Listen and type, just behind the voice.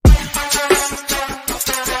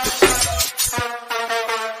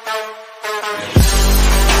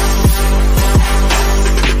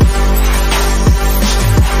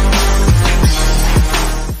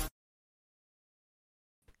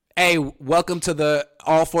welcome to the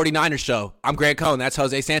All49ers show. I'm Grant Cohn. That's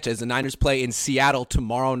Jose Sanchez. The Niners play in Seattle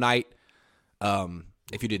tomorrow night.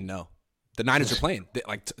 If you didn't know, the Niners are playing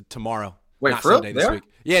tomorrow. Wait, not for Sunday real? this week.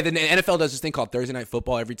 Yeah, the NFL does this thing called Thursday Night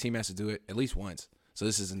Football. Every team has to do it at least once. So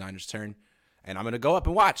this is the Niners' turn, and I'm going to go up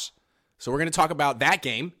and watch. So we're going to talk about that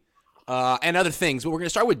game and other things, but we're going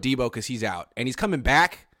to start with Deebo because he's out, and he's coming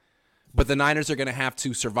back, but the Niners are going to have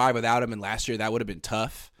to survive without him, and last year that would have been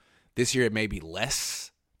tough. This year it may be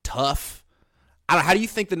less tough. I don't know, how do you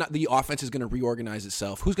think the offense is going to reorganize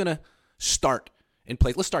itself? Who's going to start in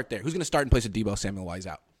place? Let's start there. Who's going to start in place of Deebo Samuel while he's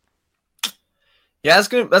out? Yeah,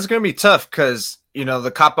 that's gonna be tough because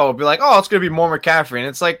the cop-out will be like, oh, it's gonna be more McCaffrey, and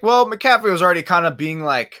it's like, well, McCaffrey was already kind of being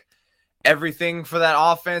like everything for that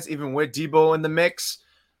offense, even with Deebo in the mix.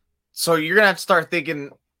 So you're gonna have to start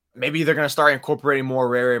thinking maybe they're gonna start incorporating more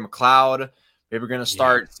Ray McLeod. Maybe we're gonna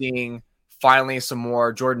start seeing finally some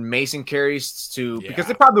more Jordan Mason carries because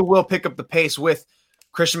they probably will pick up the pace with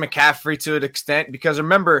Christian McCaffrey to an extent. Because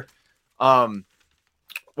remember,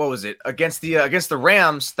 what was it against the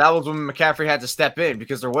Rams? That was when McCaffrey had to step in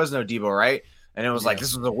because there was no Deebo, right? And it was like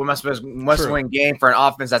this was a must-win game for an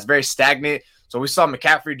offense that's very stagnant. So we saw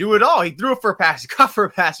McCaffrey do it all. He threw it for a pass. He caught for a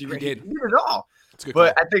pass. He did it all.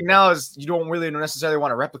 But I think now is you don't really necessarily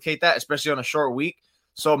want to replicate that, especially on a short week.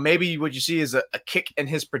 So maybe what you see is a kick in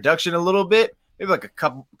his production a little bit. Maybe like a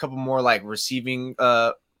couple more like receiving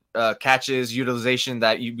catches, utilization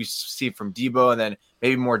that you see from Deebo, and then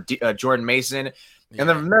maybe more Jordan Mason. And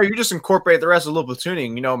then from there, you just incorporate the rest of the little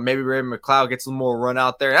platooning. Maybe Ray McLeod gets a little more run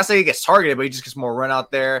out there. That's how he gets targeted, but he just gets more run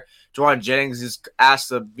out there. Juwan Jennings is asked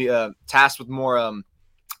to be tasked with more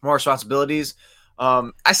responsibilities.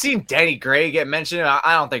 I seen Danny Gray get mentioned.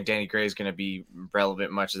 I don't think Danny Gray is going to be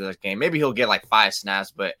relevant much of this game. Maybe he'll get like 5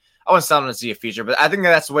 snaps, but I wasn't telling him to see a feature. But I think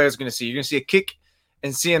that's the way I was going to see. You're going to see a kick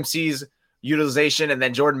in CMC's utilization, and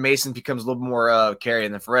then Jordan Mason becomes a little more carry.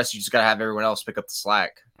 And then for us, you just got to have everyone else pick up the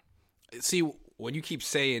slack. See, when you keep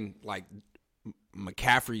saying like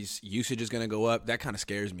McCaffrey's usage is going to go up, that kind of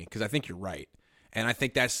scares me because I think you're right. And I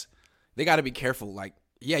think they got to be careful. Like,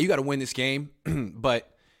 yeah, you got to win this game, but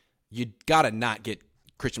you got to not get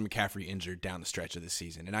Christian McCaffrey injured down the stretch of this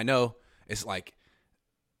season. And I know it's like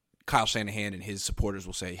Kyle Shanahan and his supporters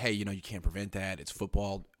will say, hey, you can't prevent that. It's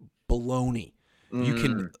football. Baloney.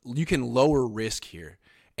 You can lower risk here.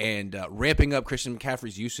 And ramping up Christian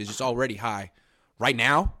McCaffrey's usage is already high. Right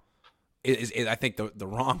now, is I think the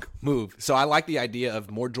wrong move. So I like the idea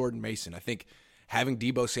of more Jordan Mason. I think having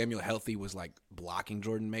Deebo Samuel healthy was like blocking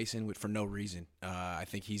Jordan Mason for no reason. I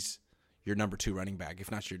think he's your number 2 running back,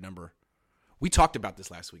 if not your number. We talked about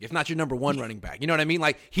this last week. If not your number 1 running back, you know what I mean?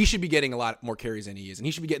 Like he should be getting a lot more carries than he is, and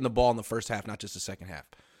he should be getting the ball in the first half, not just the second half.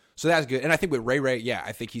 So that's good. And I think with Ray,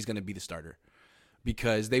 I think he's going to be the starter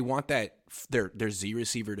because they want that their Z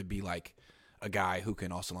receiver to be like a guy who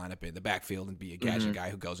can also line up in the backfield and be a gadget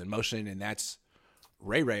guy who goes in motion, and that's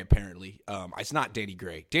Ray apparently. It's not Danny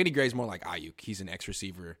Gray. Danny Gray's more like Ayuk. He's an X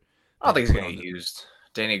receiver. I don't think he's going to get used.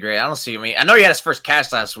 Danny Gray, I don't see. I know he had his first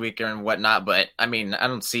catch last week and whatnot, but I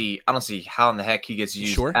don't see how in the heck he gets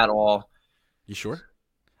used at all. You sure?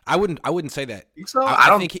 I wouldn't say that. Think so? I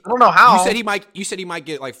don't know how. You said he might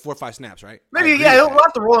get like 4 or 5 snaps, right? Maybe he'll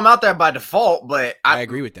have to roll him out there by default, but I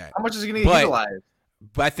agree with that. How much is he going to get utilized?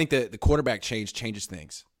 But I think the quarterback changes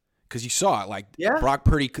things because you saw it. Brock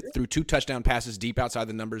Purdy threw 2 touchdown passes deep outside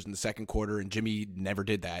the numbers in the second quarter, and Jimmy never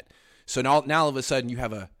did that. So now all of a sudden you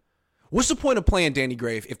have what's the point of playing Danny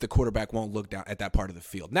Gray if the quarterback won't look down at that part of the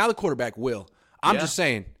field? Now the quarterback will. I'm just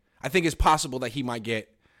saying, I think it's possible that he might get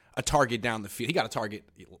a target down the field. He got a target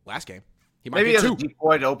last game. He might maybe get 2. A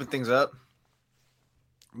decoy to open things up.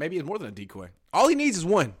 Maybe it's more than a decoy. All he needs is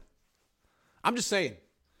 1. I'm just saying.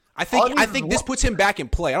 I think this puts him back in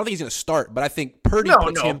play. I don't think he's going to start, but I think Purdy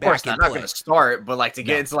puts him back in play. I'm not going to start, but to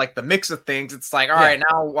get into the mix of things, it's like, all right,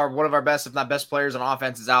 now one of our best, if not best players on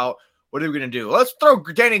offense is out. What are we going to do? Let's throw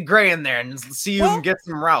Danny Gray in there and see who can get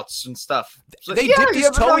some routes and stuff. So, they dipped his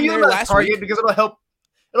toe in there last week. Because it'll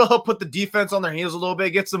help put the defense on their heels a little bit,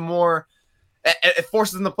 get some more – it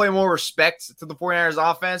forces them to play more respect to the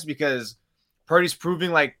 49ers offense because Purdy's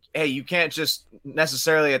proving hey, you can't just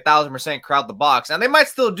necessarily 1,000% crowd the box. And they might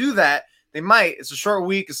still do that. They might. It's a short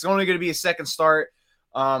week. It's only going to be a second start.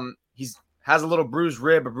 He has a little bruised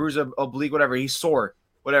rib, a bruised oblique, whatever. He's sore.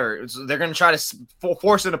 Whatever. So they're going to try to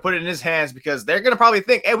force him to put it in his hands because they're going to probably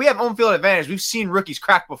think, hey, we have home field advantage. We've seen rookies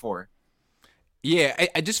crack before. Yeah,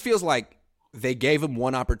 it just feels like they gave him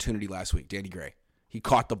 1 opportunity last week, Danny Gray. He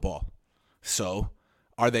caught the ball. So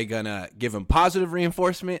are they going to give him positive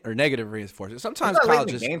reinforcement or negative reinforcement? Sometimes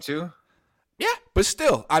colleges – game too. Yeah, but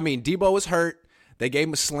still. Deebo was hurt. They gave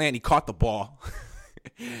him a slant. He caught the ball.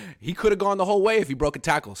 He could have gone the whole way if he broke a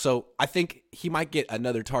tackle. So I think he might get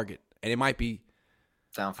another target, and it might be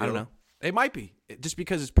downfield. I don't know. It might be just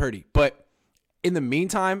because it's Purdy. But in the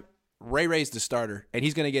meantime, Ray Ray's the starter, and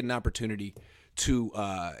he's going to get an opportunity to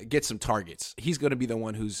get some targets. He's going to be the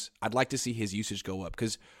one I'd like to see his usage go up.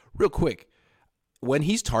 Because real quick, when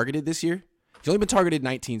he's targeted this year, he's only been targeted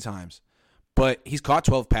 19 times, but he's caught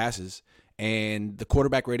 12 passes, and the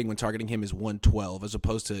quarterback rating when targeting him is 112, as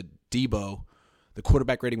opposed to Deebo, the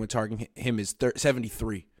quarterback rating when targeting him is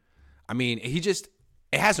 73. I mean, it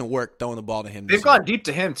hasn't worked throwing the ball to him. They've gone deep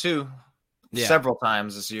to him, too, several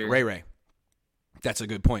times this year. Ray. That's a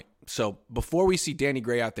good point. So before we see Danny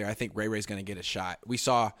Gray out there, I think Ray Ray's going to get a shot. We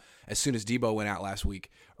saw as soon as Deebo went out last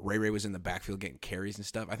week, Ray Ray was in the backfield getting carries and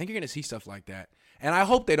stuff. I think you're going to see stuff like that. And I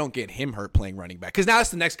hope they don't get him hurt playing running back, because now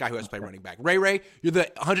that's the next guy who has to play running back. Ray Ray, you're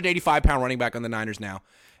the 185-pound running back on the Niners now.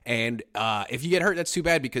 And if you get hurt, that's too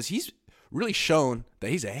bad, because he's really shown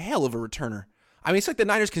that he's a hell of a returner. I mean, it's like the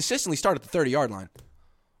Niners consistently start at the 30-yard line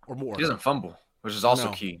or more. He doesn't fumble, which is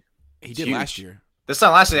also key. He did last year. This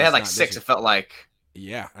time last year, they had like 6, it felt like.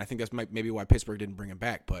 Yeah, I think that's maybe why Pittsburgh didn't bring him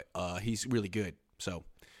back, but he's really good. So,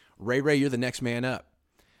 Ray, you're the next man up.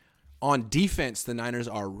 On defense, the Niners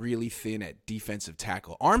are really thin at defensive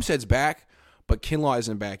tackle. Armstead's back, but Kinlaw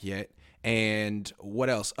isn't back yet. And what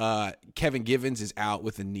else? Kevin Givens is out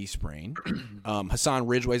with a knee sprain. Hassan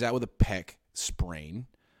Ridgeway's out with a pec strain.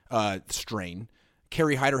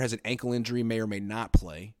 Kerry Hyder has an ankle injury, may or may not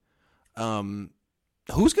play.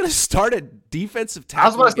 Who's going to start a defensive tackle? I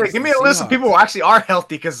was about to say, give me a list of people who actually are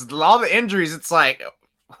healthy, because all the injuries, it's like,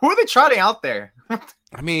 who are they trotting out there?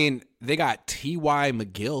 I mean, they got T.Y.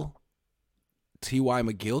 McGill. T.Y.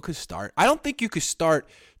 McGill could start. I don't think you could start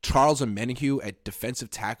Charles Omenihu at defensive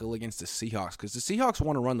tackle against the Seahawks, because the Seahawks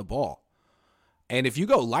want to run the ball. And if you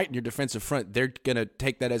go light in your defensive front, they're going to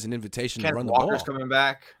take that as an invitation to run the ball. Walker's coming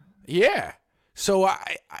back. Yeah. So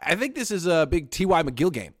I think this is a big T.Y.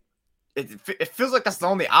 McGill game. It feels like that's the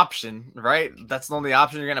only option, right? That's the only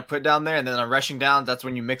option you're going to put down there. And then on rushing down, that's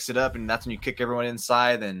when you mix it up, and that's when you kick everyone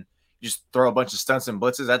inside and you just throw a bunch of stunts and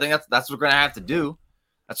blitzes. I think that's what we're going to have to do.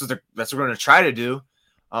 That's what we're going to try to do.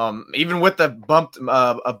 Even with the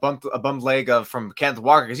bumped leg from Kenneth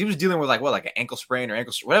Walker, because he was dealing with like an ankle sprain or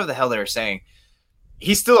whatever the hell they were saying.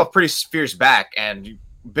 He's still a pretty fierce back, and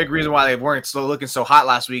big reason why they weren't still looking so hot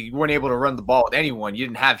last week. You weren't able to run the ball with anyone. You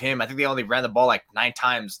didn't have him. I think they only ran the ball like 9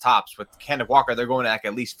 times tops. With Kenneth Walker, they're going like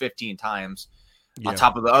at least 15 times on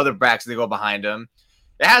top of the other backs that go behind him.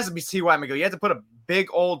 It has to be T.Y. McGill. You have to put a big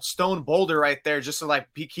old stone boulder right there just to like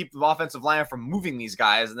keep the offensive line from moving these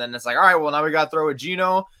guys. And then it's like, all right, well, now we got to throw a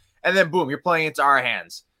Geno. And then, boom, you're playing into our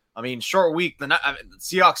hands. I mean, short week. The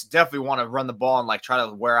Seahawks definitely want to run the ball and like try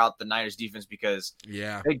to wear out the Niners defense, because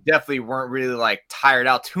they definitely weren't really like tired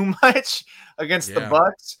out too much against the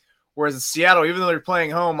Bucs. Whereas in Seattle, even though they're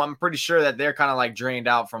playing home, I'm pretty sure that they're kind of like drained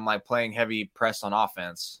out from like playing heavy press on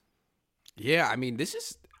offense. Yeah, I mean,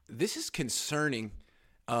 this is concerning.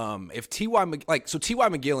 If T.Y.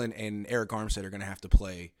 McGill and Eric Armstead are going to have to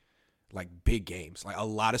play like big games, like a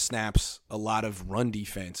lot of snaps, a lot of run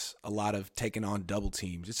defense, a lot of taking on double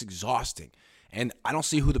teams. It's exhausting. And I don't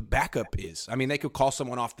see who the backup is. I mean, they could call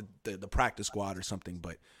someone off the practice squad or something,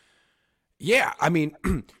 but yeah, I mean,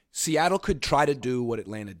 Seattle could try to do what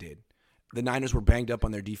Atlanta did. The Niners were banged up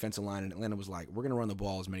on their defensive line, and Atlanta was like, we're going to run the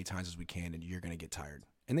ball as many times as we can, and you're going to get tired.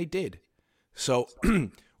 And they did. So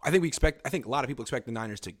I think a lot of people expect the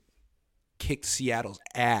Niners to kick Seattle's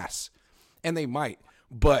ass, and they might.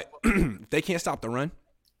 But if they can't stop the run,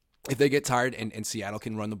 if they get tired and Seattle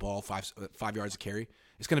can run the ball 5 yards of carry,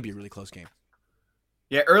 it's going to be a really close game.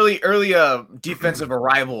 Yeah, early defensive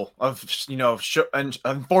arrival of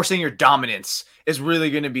enforcing your dominance is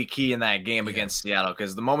really going to be key in that game against Seattle,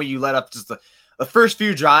 because the moment you let up just the first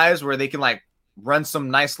few drives where they can like run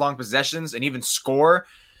some nice long possessions and even score,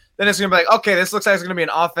 then it's going to be like, okay, this looks like it's going to be an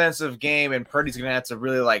offensive game, and Purdy's going to have to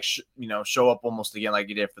really like show up almost again like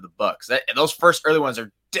he did for the Bucs. Those first early ones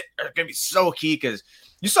are going to be so key, because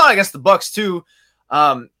you saw it against the Bucs too.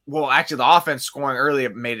 Well, actually, the offense scoring early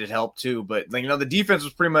made it help too, but the defense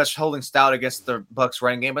was pretty much holding stout against the Bucs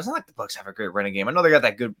running game. But it's not like the Bucs have a great running game. I know they got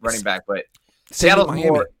that good running back, but Seattle's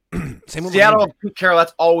more. Seattle and Pete Carroll,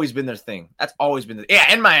 that's always been their thing. That's always been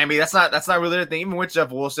and Miami. That's not really their thing. Even with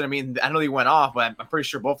Jeff Wilson, I mean, I know he went off, but I'm pretty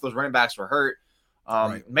sure both of those running backs were hurt.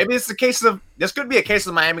 Right. Maybe this could be a case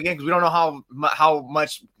of the Miami game, because we don't know how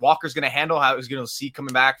much Walker's going to handle, how he's going to see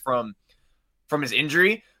coming back from his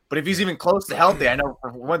injury. But if he's even close to healthy, I know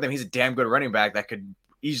for one thing, he's a damn good running back that could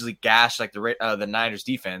easily gash like the Niners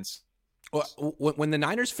defense. Well, when the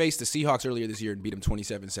Niners faced the Seahawks earlier this year and beat them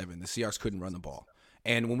 27-7, the Seahawks couldn't run the ball.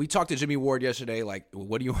 And when we talked to Jimmy Ward yesterday, like,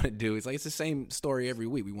 what do you want to do? It's like, it's the same story every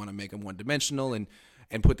week. We want to make him one-dimensional and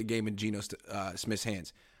put the game in Geno Smith's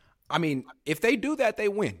hands. I mean, if they do that, they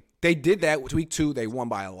win. They did that week 2. They won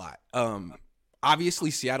by a lot. Obviously,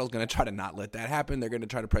 Seattle's going to try to not let that happen. They're going to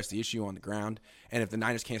try to press the issue on the ground. And if the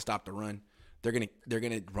Niners can't stop the run, they're going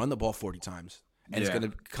to run the ball 40 times. And it's going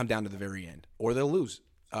to come down to the very end. Or they'll lose,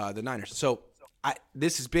 the Niners. So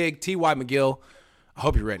this is big. T.Y. McGill, I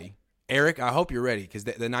hope you're ready. Eric, I hope you're ready because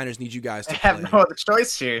the Niners need you guys to play. I have no other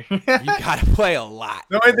choice here. You got to play a lot.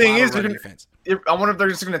 The only thing is, I wonder if they're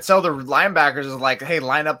just going to tell the linebackers is like, hey,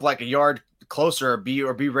 line up like a yard closer or be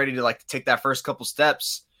ready to like take that first couple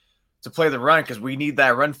steps to play the run because we need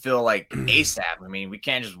that run feel like ASAP. I mean, we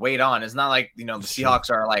can't just wait on. It's not like, the Seahawks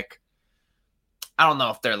are like, I don't know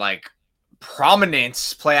if they're like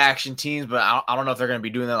prominent play action teams, but I don't know if they're going to be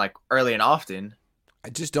doing that like early and often. I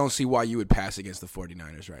just don't see why you would pass against the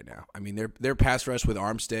 49ers right now. I mean, their pass rush with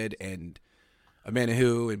Armstead and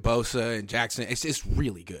Amenahu and Bosa and Jackson, it's just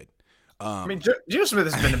really good. I mean, Geno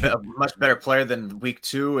Smith has been a much better player than week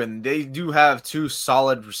 2, and they do have 2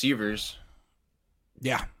 solid receivers.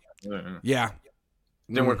 Yeah. Mm-hmm. Yeah.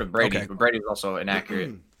 Didn't work with Brady, but Brady was also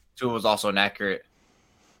inaccurate. Tua was also inaccurate.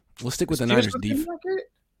 We'll stick with the Niners defense.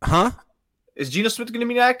 Huh? Is Geno Smith going to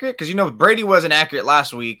be inaccurate? Because, Brady was inaccurate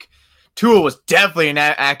last week. Tua was definitely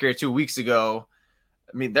inaccurate 2 weeks ago.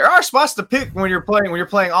 I mean, there are spots to pick when you're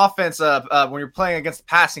playing offense. When you're playing against the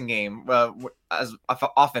passing game as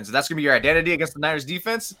offense, that's gonna be your identity against the Niners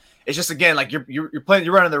defense. It's just again like you're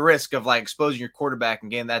running the risk of like exposing your quarterback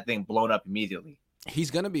and getting that thing blown up immediately.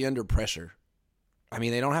 He's gonna be under pressure. I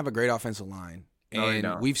mean, they don't have a great offensive line,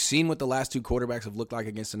 and we've seen what the last 2 quarterbacks have looked like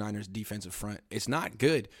against the Niners defensive front. It's not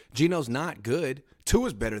good. Geno's not good.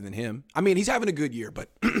 Tua's better than him. I mean, he's having a good year, but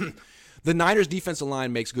the Niners defensive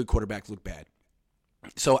line makes good quarterbacks look bad.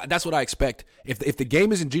 So that's what I expect. If the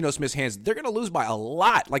game is in Geno Smith's hands, they're going to lose by a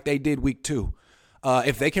lot like they did week 2.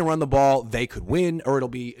 If they can run the ball, they could win, or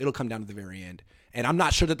it'll come down to the very end. And I'm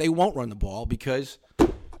not sure that they won't run the ball because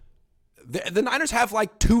the Niners have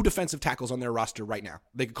like 2 defensive tackles on their roster right now.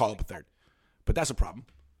 They could call up a third, but that's a problem.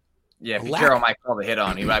 Yeah, Pete Carroll might call the hit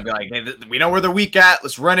on. He might be like, hey, we know where they're weak at.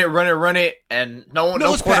 Let's run it. And no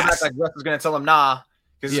quarterback like Russ is going to tell them nah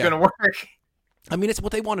because it's going to work. I mean, it's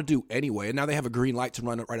what they want to do anyway, and now they have a green light to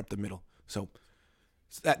run it right up the middle. So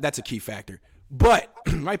that's a key factor. But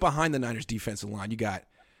right behind the Niners defensive line, you got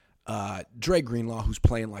Dre Greenlaw, who's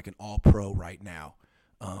playing like an all-pro right now.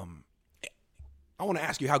 I want to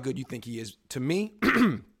ask you how good you think he is. To me,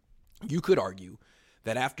 you could argue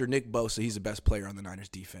that after Nick Bosa, he's the best player on the Niners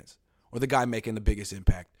defense, or the guy making the biggest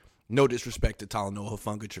impact. No disrespect to Talanoa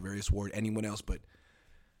Hufanga, Travarius Ward, anyone else, but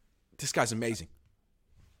this guy's amazing.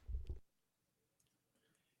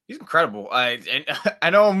 He's incredible. I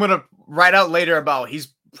know I'm going to write out later about he's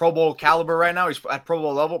Pro Bowl caliber right now. He's at Pro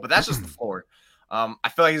Bowl level, but that's just the floor. I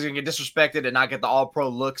feel like he's going to get disrespected and not get the all-pro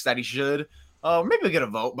looks that he should. Maybe he'll get a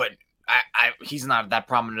vote, but he's not that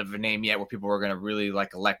prominent of a name yet where people are going to really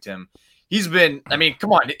like elect him. He's been, I mean,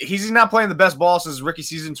 come on. He's not playing the best ball since rookie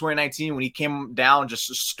season 2019 when he came down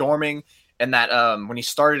just storming and that when he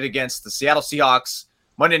started against the Seattle Seahawks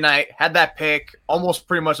Monday night, had that pick, almost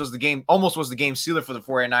was the game sealer for the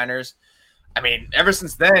 49ers. I mean, ever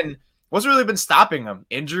since then, what's really been stopping him?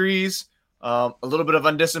 Injuries, a little bit of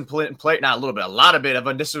undisciplined play, not a little bit, a lot of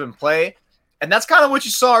undisciplined play. And that's kind of what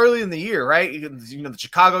you saw early in the year, right? The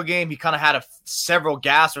Chicago game, he kind of had several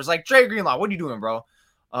gasps where it's like, Dre Greenlaw, what are you doing, bro?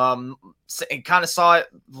 And kind of saw it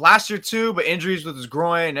last year too, but injuries with his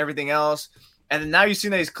groin and everything else. And then now you've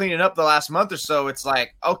seen that he's cleaning up the last month or so. It's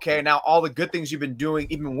like, okay, now all the good things you've been doing,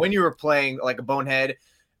 even when you were playing like a bonehead,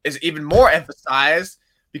 is even more emphasized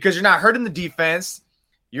because you're not hurting the defense.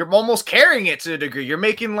 You're almost carrying it to a degree. You're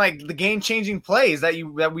making like the game-changing plays that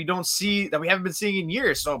we don't see, that we haven't been seeing in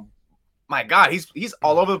years. So, my God, he's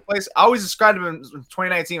all over the place. I always described him in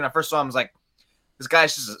 2019 when I first saw him. I was like, this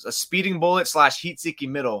guy's just a speeding bullet /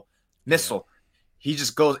 heat-seeking missile. He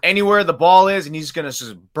just goes anywhere the ball is, and he's going to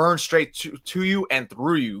just burn straight to you and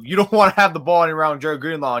through you. You don't want to have the ball around Jared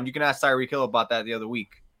Greenlaw, and you can ask Tyreek Hill about that the other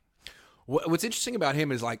week. What's interesting about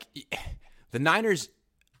him is, like, the Niners,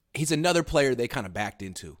 he's another player they kind of backed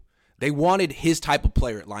into. They wanted his type of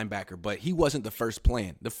player at linebacker, but he wasn't the first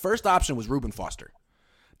plan. The first option was Reuben Foster.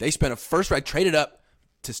 They spent a first round, traded up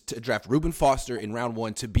to draft Reuben Foster in round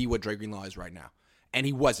 1 to be what Dre Greenlaw is right now. And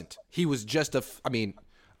he wasn't. He was just a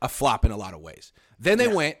flop in a lot of ways. Then they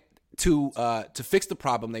went to fix the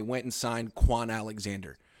problem. They went and signed Quan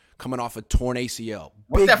Alexander, coming off a torn ACL.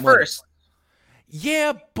 What's that first?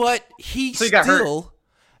 Yeah, but he so still. Hurt.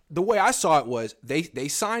 The way I saw it was they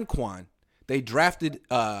signed Quan. They drafted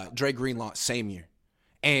Dre Greenlaw same year.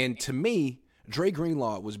 And to me, Dre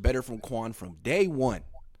Greenlaw was better from Cohn from day one.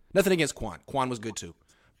 Nothing against Cohn. Cohn was good too.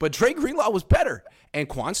 But Dre Greenlaw was better. And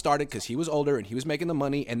Cohn started because he was older and he was making the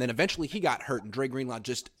money. And then eventually he got hurt and Dre Greenlaw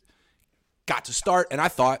just got to start. And I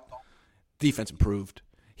thought defense improved.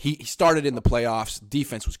 He started in the playoffs.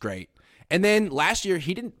 Defense was great. And then last year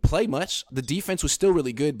he didn't play much. The defense was still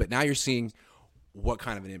really good. But now you're seeing what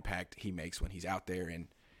kind of an impact he makes when he's out there. And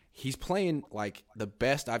he's playing like the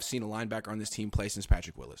best I've seen a linebacker on this team play since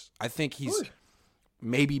Patrick Willis. I think he's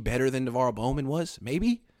maybe better than Navarro Bowman was.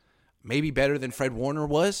 Maybe better than Fred Warner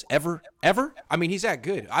was ever. I mean, he's that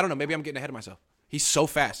good. I don't know. Maybe I'm getting ahead of myself. He's so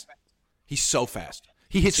fast. He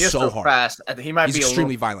hits so hard. Fast. He's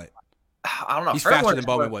extremely violent. I don't know. He's faster than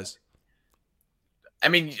Bowman was. I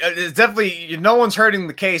mean, it's definitely no one's hurting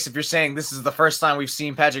the case if you're saying this is the first time we've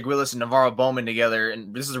seen Patrick Willis and Navarro Bowman together,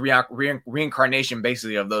 and this is a reincarnation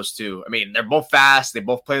basically of those two. I mean, they're both fast. They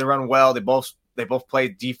both play the run well. They both play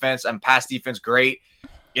defense and pass defense great.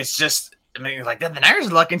 It's just, I mean, like the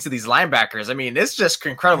Niners luck into these linebackers. I mean, it's just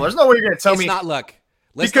incredible. There's no way you're going to tell me it's not luck.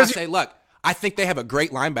 Let's not say luck. I think they have a great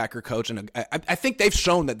linebacker coach, and I think they've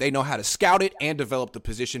shown that they know how to scout it and develop the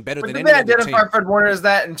position better than any other team. They identify Fred Warner as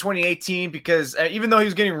that in 2018 because even though he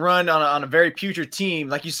was getting run on a very putrid team,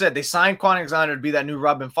 like you said, they signed Quan Alexander to be that new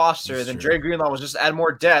Robin Foster. Then Dre Greenlaw was just to add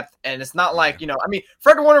more depth, and it's not like, I mean,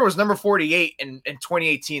 Fred Warner was number 48 in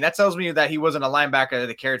 2018. That tells me that he wasn't a linebacker that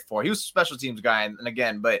they cared for. He was a special teams guy, and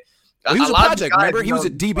again, but he was a project, remember? He was a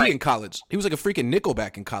DB in college. He was like a freaking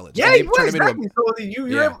nickelback in college. Yeah, he was. Exactly.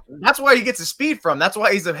 So that's why he gets his speed from. That's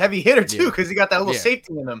why he's a heavy hitter, too, because he got that little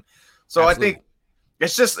safety in him. So absolutely. I think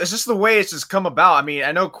it's just the way it's just come about. I mean,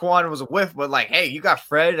 I know Quan was a whiff, but like, hey, you got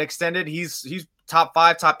Fred extended. He's top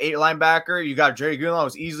 5, top 8 linebacker. You got Dre Greenlaw,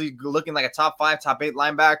 who's easily looking like a top 5, top 8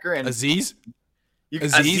 linebacker. And Aziz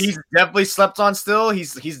definitely slept on still.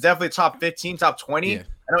 He's definitely top 15, top 20. Yeah.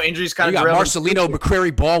 I know injuries kind of. You got Marcelino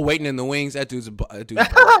McCrary Ball waiting in the wings. That dude's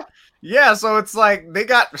yeah, so it's like they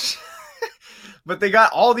got, but they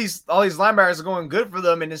got all these linebackers going good for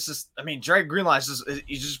them, and it's just, I mean, Dre Greenlaw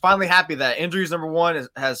he's just finally happy that injuries number one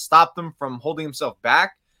has stopped him from holding himself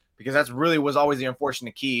back, because that's really was always the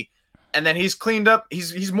unfortunate key. And then he's cleaned up.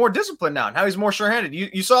 He's more disciplined now. Now he's more sure-handed.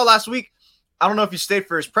 You saw last week. I don't know if you stayed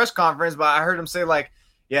for his press conference, but I heard him say like,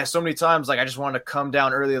 yeah, so many times, like, I just wanted to come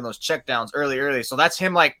down early on those check downs early. So that's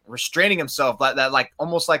him, like, restraining himself, that like,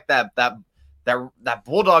 almost like that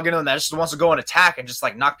bulldog in him that just wants to go and attack and just,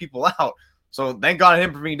 like, knock people out. So thank God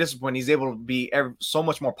him for being disciplined. He's able to be so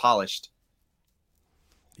much more polished.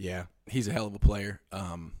 Yeah, he's a hell of a player.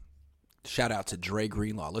 Shout out to Dre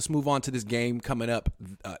Greenlaw. Let's move on to this game coming up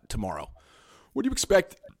tomorrow. What do you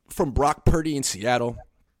expect from Brock Purdy in Seattle?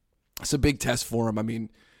 It's a big test for him. I mean,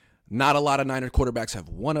 not a lot of Niners quarterbacks have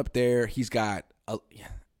won up there. He's got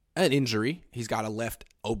an injury. He's got a left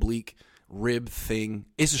oblique rib thing.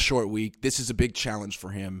 It's a short week. This is a big challenge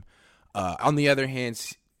for him. On the other hand,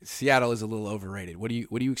 Seattle is a little overrated. What are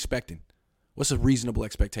you expecting? What's a reasonable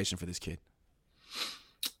expectation for this kid?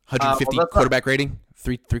 150 quarterback rating,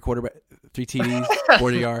 three TDs,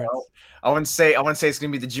 40 yards. I wouldn't say it's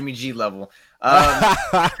gonna be the Jimmy G level.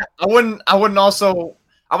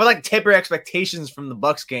 I would like to taper expectations from the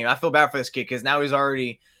Bucs game. I feel bad for this kid because now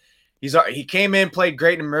he came in, played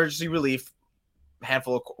great in emergency relief. A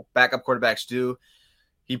handful of backup quarterbacks do.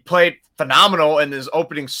 He played phenomenal in his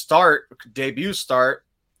debut start.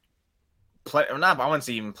 I wouldn't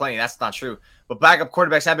say even playing. That's not true. But backup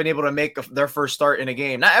quarterbacks have been able to make their first start in a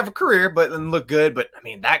game. Not every career, but look good. But I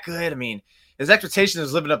mean, that good. I mean, his expectation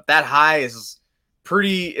is living up that high is a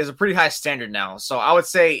pretty high standard now. So I would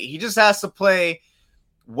say he just has to play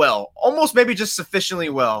well, almost maybe just sufficiently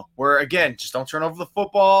well, where again, just don't turn over the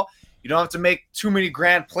football. You don't have to make too many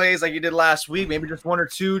grand plays like you did last week, maybe just one or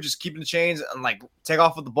two, just keeping the chains and like take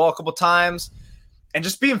off with the ball a couple times and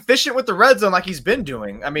just being efficient with the red zone like he's been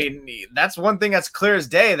doing. I mean, that's one thing that's clear as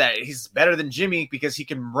day, that he's better than Jimmy because he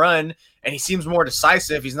can run and he seems more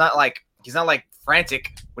decisive. He's not like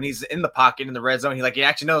frantic when he's in the pocket in the red zone. He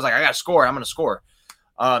actually knows, like, I got to score. I'm going to score.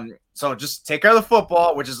 So just take care of the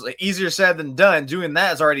football, which is easier said than done. Doing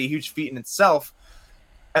that is already a huge feat in itself.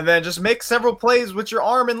 And then just make several plays with your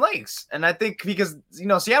arm and legs. And I think because,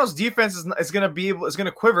 Seattle's defense is going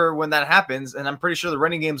to quiver when that happens. And I'm pretty sure the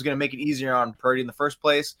running game is going to make it easier on Purdy in the first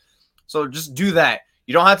place. So just do that.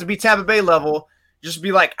 You don't have to be Tampa Bay level. Just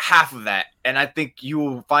be like half of that. And I think you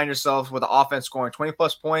will find yourself with the offense scoring 20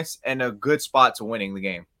 plus points and a good spot to winning the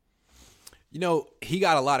game. He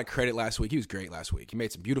got a lot of credit last week. He was great last week. He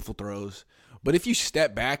made some beautiful throws. But if you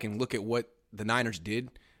step back and look at what the Niners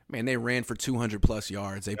did, man, they ran for 200-plus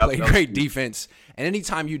yards. They played great defense. And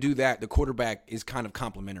anytime you do that, the quarterback is kind of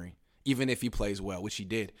complimentary. even if he plays well, which he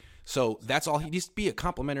did. So that's all. He needs to be a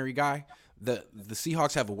complimentary guy. The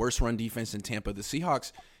Seahawks have a worse run defense than Tampa. The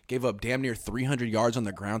Seahawks gave up damn near 300 yards on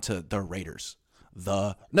the ground to the Raiders.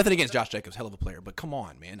 Nothing against Josh Jacobs, hell of a player, but come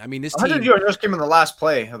on, man. I mean, this 100 team yards came in the last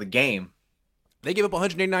play of the game. They gave up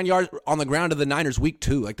 189 yards on the ground to the Niners week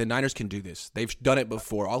 2. Like, the Niners can do this. They've done it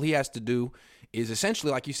before. All he has to do is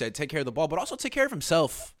essentially, like you said, take care of the ball, but also take care of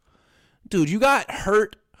himself. Dude, you got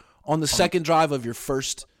hurt on the second drive of your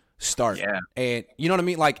first start. Yeah. And you know what I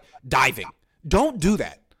mean? Like, diving. Don't do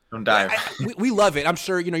that. Don't dive. We love it. I'm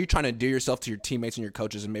sure, you're trying to endear yourself to your teammates and your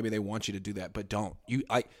coaches, and maybe they want you to do that, but don't.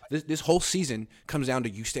 This whole season comes down to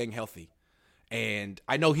you staying healthy. And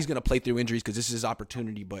I know he's going to play through injuries because this is his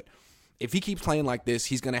opportunity, but if he keeps playing like this,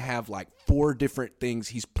 he's going to have like 4 different things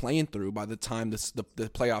he's playing through by the time the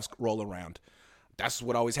playoffs roll around. That's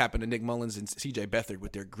what always happened to Nick Mullins and C.J. Beathard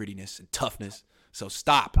with their grittiness and toughness. So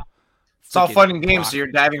stop. It's all fun and games, so you're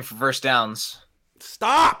diving for first downs.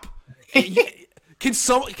 Stop. Can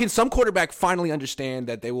some quarterback finally understand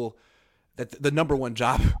that the number one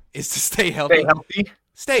job is to stay healthy? Stay healthy.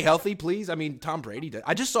 Stay healthy, please. I mean, Tom Brady did.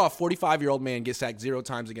 I just saw a 45-year-old man get sacked 0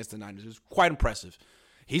 times against the Niners. It was quite impressive.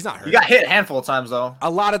 He's not hurt. He got hit a handful of times, though. A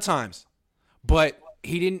lot of times. But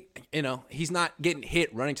he didn't, he's not getting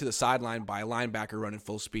hit running to the sideline by a linebacker running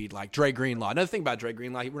full speed like Dre Greenlaw. Another thing about Dre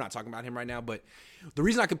Greenlaw, we're not talking about him right now, but the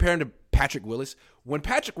reason I compare him to Patrick Willis, when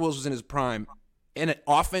Patrick Willis was in his prime, and an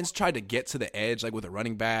offense tried to get to the edge, like with a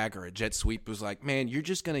running back or a jet sweep, it was like, man, you're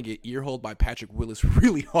just going to get ear-holed by Patrick Willis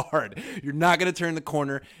really hard. You're not going to turn the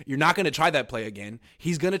corner. You're not going to try that play again.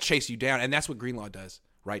 He's going to chase you down, and that's what Greenlaw does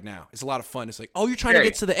right now. It's a lot of fun. It's like, oh, you're trying to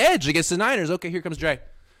get to the edge against the Niners. Okay, here comes Dre.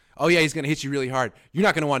 Oh, yeah, he's going to hit you really hard. You're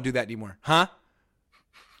not going to want to do that anymore, huh?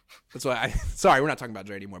 That's why sorry, we're not talking about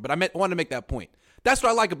Dre anymore, but I wanted to make that point. That's what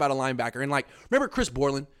I like about a linebacker. And, like, remember Chris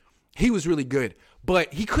Borland? He was really good,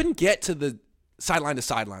 but he couldn't get to the sideline to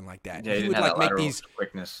sideline like that. Yeah, he would like make these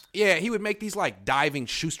quickness. Yeah, he would make these like diving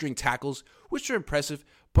shoestring tackles, which are impressive.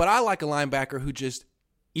 But I like a linebacker who just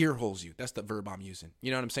ear holes you. That's the verb I'm using. You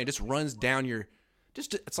know what I'm saying? Just runs down your,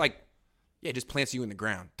 it's like, yeah, just plants you in the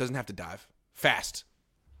ground. Doesn't have to dive. Fast.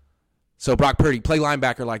 So Brock Purdy, play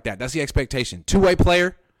linebacker like that. That's the expectation. 2-way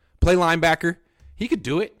player, play linebacker. He could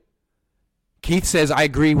do it. Keith says, I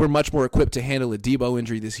agree. We're much more equipped to handle a Deebo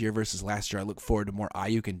injury this year versus last year. I look forward to more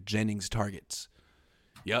Ayuk and Jennings targets.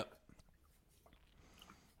 Yep.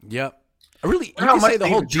 I really, you can say the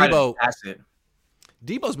whole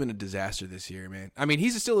Deebo's been a disaster this year, man. I mean,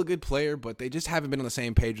 he's still a good player, but they just haven't been on the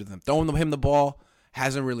same page with him. Throwing him the ball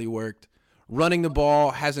hasn't really worked. Running the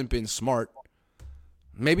ball hasn't been smart.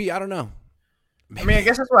 Maybe, I don't know. I mean, I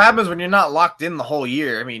guess that's what happens when you're not locked in the whole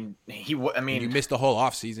year. I mean, you missed the whole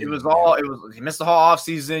offseason. You missed the whole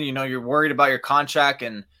offseason. You're worried about your contract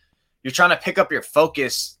and you're trying to pick up your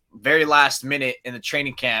focus very last minute in the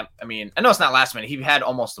training camp. I mean, I know it's not last minute. He had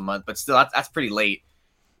almost a month, but still, that's pretty late.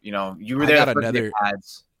 You were there.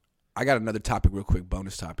 I got another topic real quick,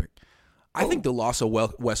 bonus topic. I think the loss of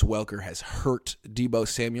Wes Welker has hurt Deebo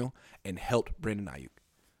Samuel and helped Brandon Ayuk.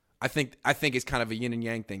 I think it's kind of a yin and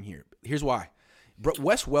yang thing here. Here's why.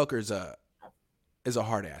 Wes Welker is a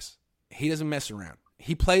hard ass. He doesn't mess around.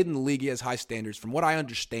 He played in the league. He has high standards. From what I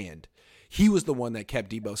understand, he was the one that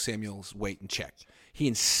kept Deebo Samuel's weight in check. He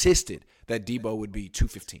insisted that Deebo would be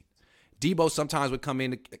 215. Deebo sometimes would come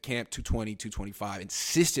into camp 220, 225,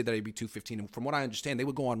 insisted that he'd be 215. And from what I understand, they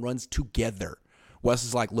would go on runs together. Wes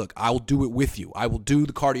is like, look, I will do it with you. I will do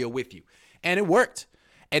the cardio with you. And it worked.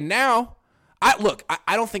 And now, I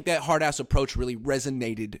don't think that hard-ass approach really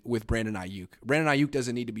resonated with Brandon Ayuk. Brandon Ayuk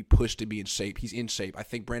doesn't need to be pushed to be in shape. He's in shape. I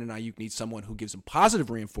think Brandon Ayuk needs someone who gives him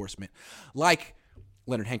positive reinforcement, like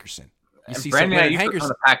Leonard Hankerson. You see Brandon Ayuk on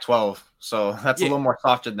the Pac-12, so that's a little more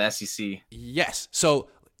softer than the SEC. Yes. So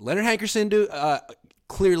Leonard Hankerson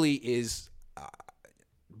clearly is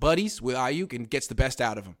buddies with Ayuk and gets the best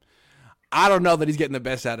out of him. I don't know that he's getting the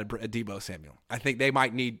best out of Deebo Samuel. I think they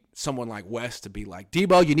might need someone like Wes to be like,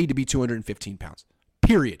 Deebo, you need to be 215 pounds,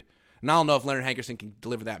 period. And I don't know if Leonard Hankerson can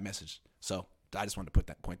deliver that message. So I just wanted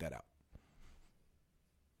to point that out.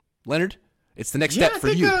 Leonard, it's the next step for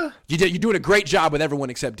you. You're doing a great job with everyone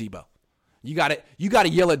except Deebo. You got to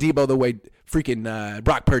yell at Deebo the way freaking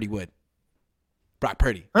Brock Purdy would. Brock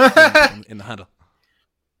Purdy in the huddle.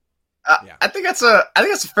 I think that's a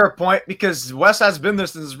fair point because Wes has been there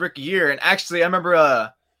since his rookie year, and actually, I remember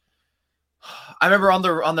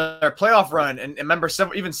on their playoff run, and remember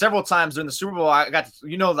several times during the Super Bowl, I got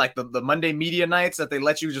like the Monday media nights that they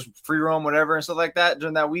let you just free roam whatever and stuff like that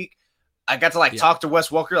during that week. I got to talk to Wes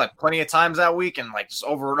Welker like plenty of times that week, and like just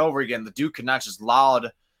over and over again, the dude could not just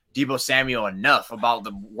laud Deebo Samuel enough about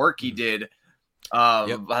the work he did.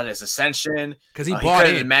 about his ascension. Because he bought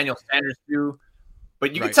in. Emmanuel Sanders too.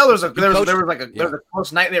 But you could tell there was a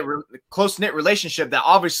close knit relationship that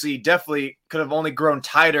obviously definitely could have only grown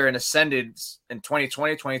tighter and ascended in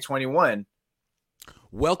 2020, 2021.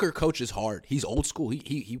 Welker coaches hard. He's old school.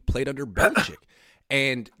 He played under Belichick.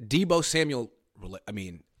 And Deebo Samuel,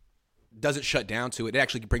 doesn't shut down to it. It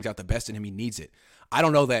actually brings out the best in him. He needs it. I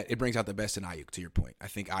don't know that it brings out the best in Ayuk, to your point. I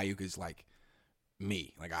think Ayuk is like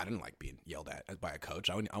me. Like, I didn't like being yelled at by a coach.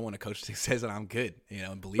 I want a coach that says that I'm good,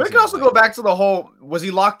 and believes. But it can also go back to the whole, was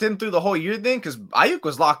he locked in through the whole year thing? Because Ayuk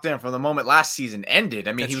was locked in from the moment last season ended.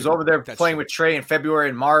 I mean, he was over there playing with Trey in February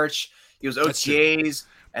and March. He was OTAs.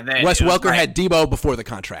 And then Wes Welker had Deebo before the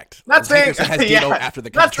contract. Not saying has Deebo after the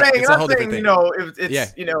contract. It's a whole different thing.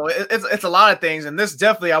 It's a lot of things, and this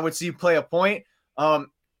definitely I would see play a point. What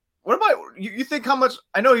about you think how much?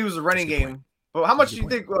 I know he was a running game. But how much do you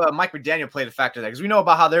think Mike McDaniel played a factor there? Because we know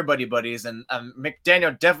about how they're buddies, and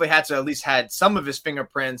McDaniel definitely had to at least had some of his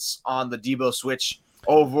fingerprints on the Deebo switch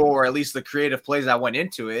over, or at least the creative plays that went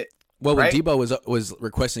into it. Well, right? When Deebo was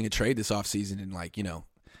requesting a trade this offseason and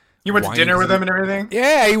you went to dinner with him and everything?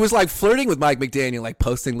 Yeah, he was flirting with Mike McDaniel,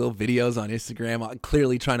 posting little videos on Instagram,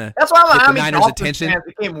 clearly trying to get the Niners' attention. Fans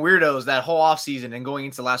became weirdos that whole offseason and going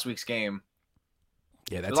into last week's game.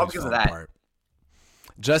 Yeah, that's all because of that. Part.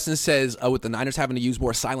 Justin says, with the Niners having to use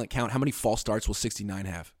more silent count, how many false starts will 69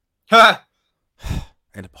 have?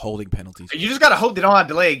 And holding penalties. You just got to hope they don't have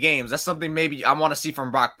delayed games. That's something maybe I want to see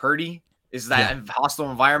from Brock Purdy, is that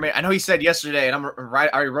hostile environment. I know he said yesterday, and I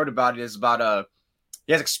already wrote about it, is about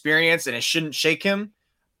he has experience and it shouldn't shake him.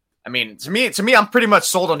 I mean, to me, I'm pretty much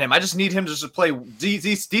sold on him. I just need him just to play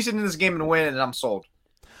decent in this game and win, and I'm sold.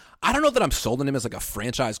 I don't know that I'm sold on him as a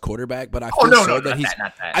franchise quarterback, but I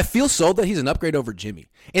feel sold that he's an upgrade over Jimmy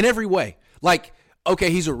in every way.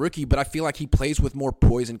 Okay, he's a rookie, but I feel like he plays with more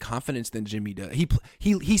poise and confidence than Jimmy does.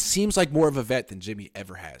 He seems like more of a vet than Jimmy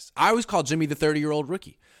ever has. I always call Jimmy the 30-year-old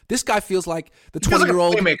rookie. This guy feels like the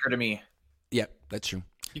 20-year-old playmaker to me. Yeah, that's true.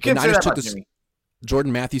 You can't say that about Jimmy.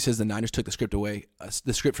 Jordan Matthews says the Niners took the script away,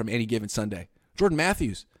 the script from Any Given Sunday. Jordan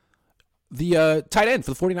Matthews, the tight end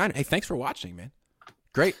for the 49ers. Hey, thanks for watching, man.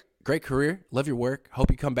 Great career. Love your work.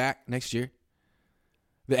 Hope you come back next year.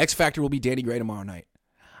 The X Factor will be Danny Gray tomorrow night.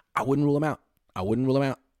 I wouldn't rule him out.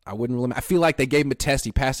 I feel like they gave him a test.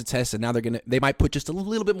 He passed the test, and now they might put just a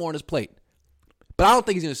little bit more on his plate. But I don't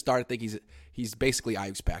think he's going to start. I think he's basically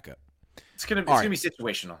Ayuk's backup. It's going to be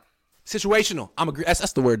situational. Situational. I'm agree.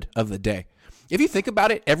 That's the word of the day. If you think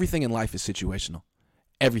about it, everything in life is situational.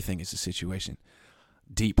 Everything is a situation.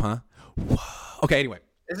 Deep, huh? Okay. Anyway,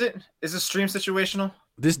 is this stream situational?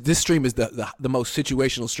 This stream is the most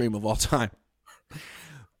situational stream of all time.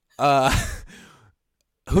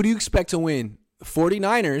 Who do you expect to win?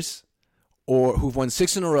 49ers, or who've won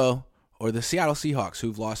 6 in a row, or the Seattle Seahawks,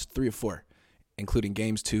 who've lost 3 or 4, including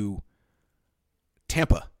games to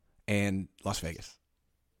Tampa and Las Vegas?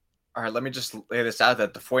 All right, let me just lay this out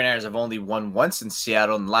that the 49ers have only won once in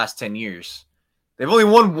Seattle in the last 10 years. They've only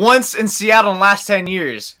won once in Seattle in the last 10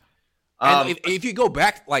 years. And if you go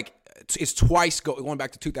back, it's twice going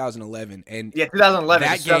back to 2011. And 2011.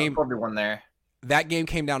 That game probably won there. That game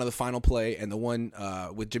came down to the final play, and the one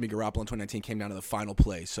with Jimmy Garoppolo in 2019 came down to the final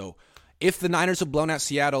play. So if the Niners have blown out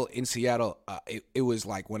Seattle in Seattle, it was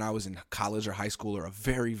like when I was in college or high school or a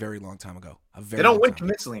very, very long time ago. They don't win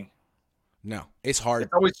convincingly. No, it's hard.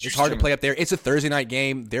 It's hard to play up there. It's a Thursday night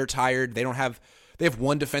game. They're tired. They have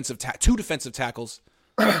two defensive tackles.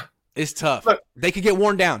 It's tough. Look, they could get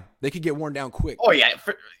worn down. They could get worn down quick. Oh yeah,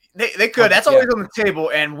 they could. That's always on the table.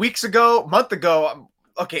 And month ago.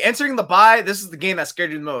 Okay, entering the bye, this is the game that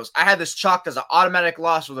scared you the most. I had this chalked as an automatic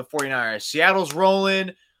loss for the 49ers. Seattle's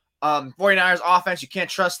rolling. 49ers offense, you can't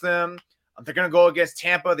trust them. They're going to go against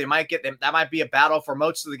Tampa. They might get them. That might be a battle for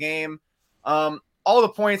most of the game. All the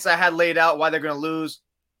points I had laid out why they're going to lose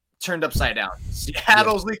turned upside down.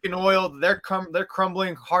 Seattle's leaking oil. They're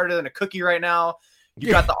crumbling harder than a cookie right now.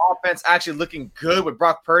 You got the offense actually looking good with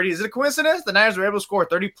Brock Purdy. Is it a coincidence the Niners were able to score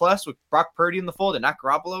 30+ with Brock Purdy in the fold and not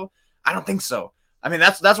Garoppolo? I don't think so. I mean,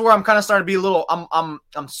 that's where I'm kind of starting to be a little.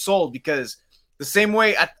 I'm sold because the same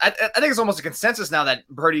way I think it's almost a consensus now that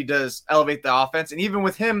Purdy does elevate the offense, and even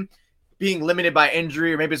with him being limited by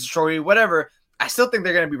injury or maybe it's a shorty, whatever, I still think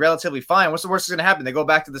they're going to be relatively fine. What's the worst that's going to happen? They go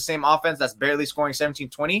back to the same offense that's barely scoring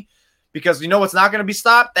 17-20 because you know what's not going to be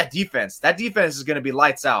stopped? That defense. That defense is going to be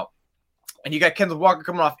lights out. And you got Kenneth Walker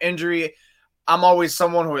coming off injury. I'm always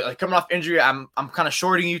someone who coming off injury. I'm kind of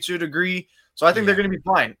shorting you to a degree. So I think they're going to be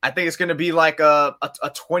fine. I think it's going to be like a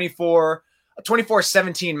 24-17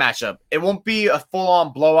 matchup. It won't be a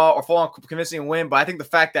full-on blowout or full-on convincing win, but I think the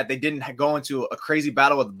fact that they didn't go into a crazy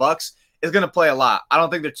battle with the Bucs is going to play a lot. I don't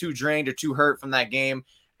think they're too drained or too hurt from that game,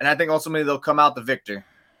 and I think ultimately they'll come out the victor.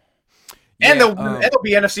 And they'll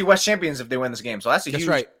be NFC West champions if they win this game. So that's huge.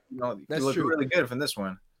 Right. That's look really good from this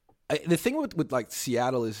one. The thing with like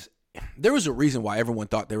Seattle is there was a reason why everyone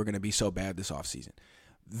thought they were going to be so bad this offseason.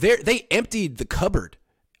 They emptied the cupboard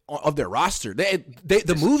of their roster.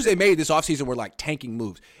 The moves they made this offseason were like tanking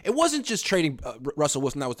moves. It wasn't just trading Russell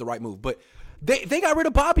Wilson. That was the right move. But they got rid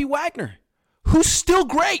of Bobby Wagner, who's still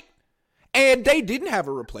great. And they didn't have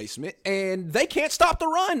a replacement. And they can't stop the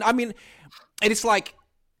run. I mean, and it's like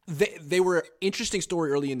they were an interesting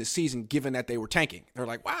story early in the season given that they were tanking. They're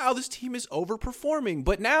like, wow, this team is overperforming.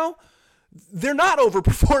 But now they're not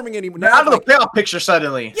overperforming anymore. They're out of the playoff picture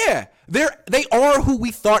suddenly. Yeah, they are who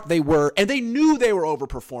we thought they were, and they knew they were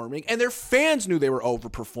overperforming, and their fans knew they were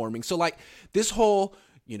overperforming. So like this whole,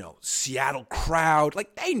 Seattle crowd,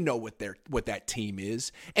 like they know what that team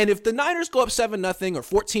is. And if the Niners go up 7-0 or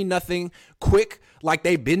 14-0 quick, like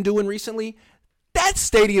they've been doing recently, that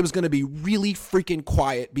stadium is going to be really freaking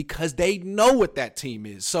quiet because they know what that team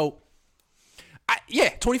is. So,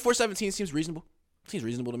 24-17 seems reasonable. Seems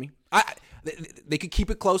reasonable to me. They could keep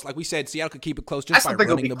it close. Like we said, Seattle could keep it close just by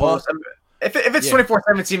running the ball. If it's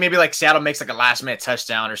 24-17, maybe like Seattle makes like a last-minute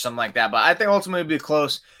touchdown or something like that. But I think ultimately it'll be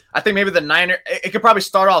close. I think maybe the Niners – it could probably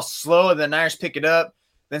start off slow and the Niners pick it up.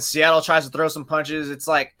 Then Seattle tries to throw some punches. It's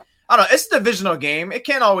like – I don't know. It's a divisional game. It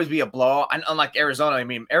can't always be a blowout. Unlike Arizona,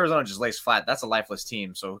 Arizona just lays flat. That's a lifeless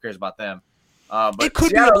team, so who cares about them? But it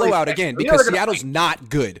could Seattle be a blowout again because Seattle's not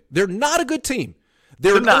good. They're not a good team.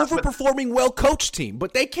 They're an overperforming, well-coached team,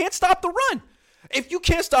 but they can't stop the run. If you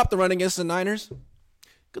can't stop the run against the Niners,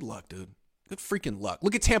 good luck, dude. Good freaking luck.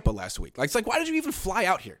 Look at Tampa last week. Like, it's like, why did you even fly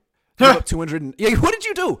out here? Give up 200. Yeah, what did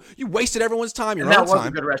you do? You wasted everyone's time. That was a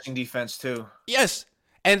good rushing defense too. Yes,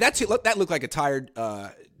 and that looked like a tired,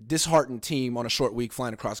 disheartened team on a short week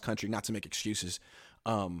flying across country. Not to make excuses.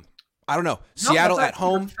 I don't know. Seattle at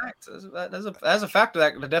home. That's a factor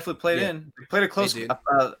that definitely played in. They played it close.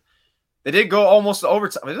 They did go almost to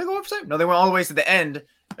overtime. Did they go overtime? No, they went all the way to the end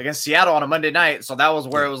against Seattle on a Monday night. So that was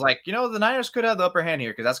where it was like, the Niners could have the upper hand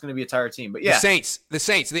here because that's going to be a tired team. But yeah, the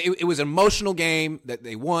Saints. It was an emotional game that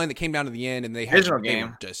they won. They came down to the end and they had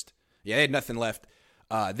they had nothing left.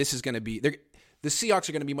 This is going to be the Seahawks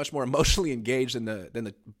are going to be much more emotionally engaged than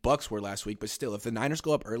the Bucs were last week. But still, if the Niners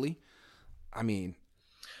go up early, I mean.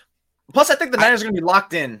 Plus, I think the Niners are going to be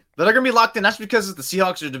locked in. They're going to be locked in. That's because it's the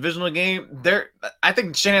Seahawks are a divisional game. I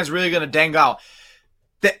think Shanahan's really going to dang out.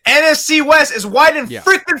 The NFC West is wide in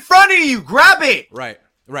freaking front of you. Grab it. Right.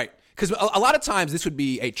 Because a lot of times this would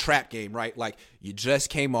be a trap game, right? Like you just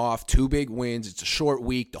came off 2 big wins. It's a short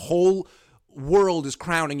week. The whole world is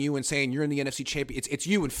crowning you and saying you're in the NFC champion. It's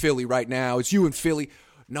you and Philly right now. It's you and Philly.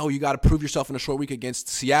 No, you got to prove yourself in a short week against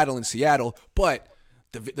Seattle in Seattle. But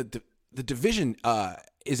the division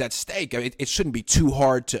is at stake. I mean, it shouldn't be too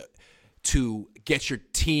hard to get your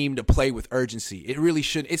team to play with urgency. It really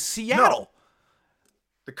should. It's Seattle. No.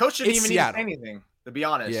 The coach shouldn't even need to say anything, to be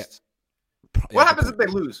honest. Yeah. What happens if they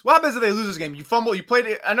lose? What happens if they lose this game? You fumble, you played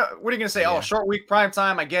it. I know. What are you going to say? Oh, short week, prime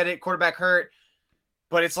time. I get it. Quarterback hurt.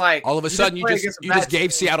 But it's like all of a sudden you just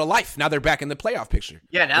gave Seattle life. Now they're back in the playoff picture.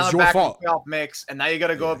 Yeah, now they're back in the playoff mix, and now you got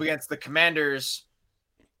to go up against the Commanders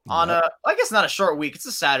on I guess not a short week. It's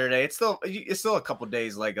a Saturday. It's still a couple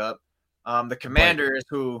days leg up. The Commanders,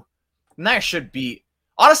 who the Niners should beat.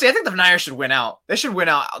 Honestly, I think the Niners should win out. They should win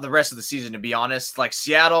out the rest of the season, to be honest. Like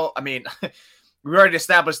Seattle, I mean, we already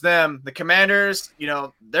established them. The Commanders,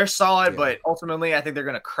 they're solid, but ultimately I think they're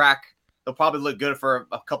going to crack. They'll probably look good for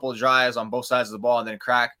a couple of drives on both sides of the ball and then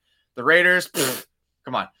crack. The Raiders,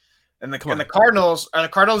 come on. And the Cardinals, the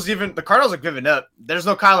Cardinals are giving up. There's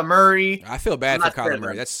no Kyler Murray. I feel bad for Kyler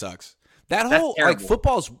Murray. That sucks. That whole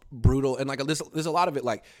football's brutal, and there's a lot of it.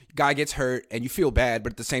 Like guy gets hurt, and you feel bad,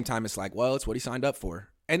 but at the same time, it's like, well, it's what he signed up for.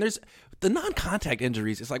 And there's the non-contact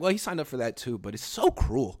injuries. It's like, well, he signed up for that too, but it's so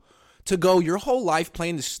cruel to go your whole life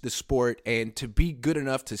playing the sport and to be good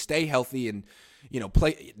enough to stay healthy and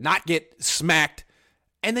play, not get smacked,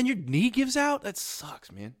 and then your knee gives out. That sucks,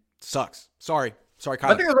 man. Sucks. Sorry, Kyler. I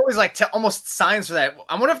think there's always like almost signs for that.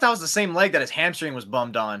 I wonder if that was the same leg that his hamstring was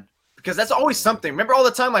bummed on. Because that's always something. Remember all the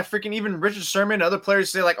time, like freaking even Richard Sherman and other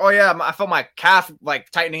players say like, oh yeah, I felt my calf like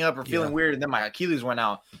tightening up or feeling weird, and then my Achilles went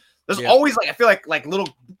out. There's always I feel like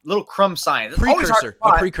little crumb signs. A precursor.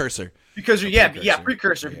 Because precursor.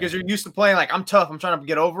 Because you're used to playing like I'm tough. I'm trying to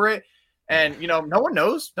get over it, and no one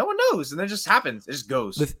knows, and it just happens. It just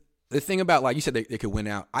goes. The thing about like you said, they could win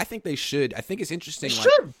out. I think they should. I think it's interesting. They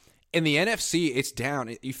should. In the NFC, it's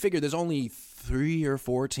down. You figure there's only 3 or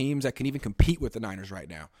 4 teams that can even compete with the Niners right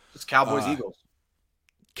now. It's Cowboys, Eagles.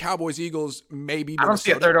 Cowboys, Eagles, maybe I don't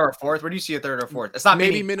see a third or a fourth. Where do you see a third or a fourth? It's not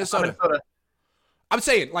maybe Minnesota. I'm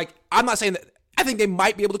saying, like, I'm not saying that. I think they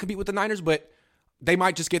might be able to compete with the Niners, but they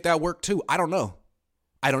might just get that work too. I don't know.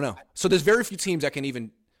 So there's very few teams that can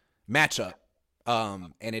even match up.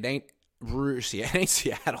 And it ain't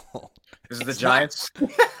Seattle. Is it the Giants?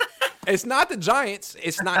 It's not the Giants.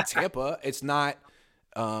 It's not Tampa. It's not.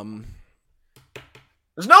 There's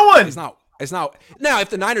no one. It's not. Now, if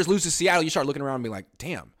the Niners lose to Seattle, you start looking around and be like,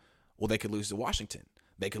 damn, well, they could lose to Washington.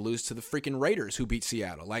 They could lose to the freaking Raiders who beat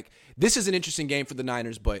Seattle. Like, this is an interesting game for the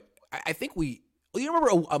Niners, but I think you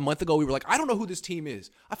remember a month ago we were like, I don't know who this team is.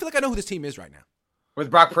 I feel like I know who this team is right now. With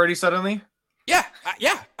Brock Purdy suddenly? Yeah,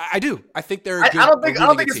 I do. I think they're. I don't think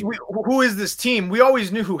it's who is this team. We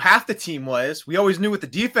always knew who half the team was. We always knew what the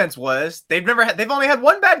defense was. They've only had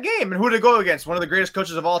one bad game, and who did it go against? One of the greatest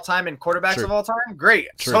coaches of all time and quarterbacks of all time. Great.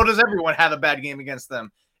 True. So does everyone have a bad game against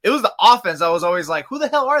them. It was the offense that was always like, who the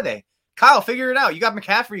hell are they? Kyle, figure it out. You got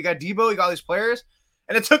McCaffrey, you got Deebo, you got all these players,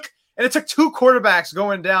 and it took two quarterbacks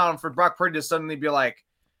going down for Brock Purdy to suddenly be like,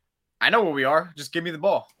 I know where we are. Just give me the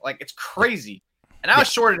ball. Like, it's crazy. And I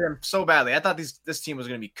was shorted him so badly. I thought this team was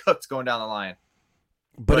going to be cooked going down the line.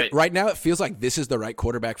 But right now, it feels like this is the right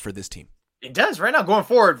quarterback for this team. It does right now going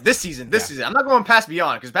forward this season. I'm not going past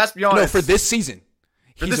beyond because past beyond. No, for this season,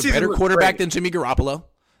 he's a better quarterback than Jimmy Garoppolo,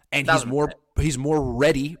 and he's more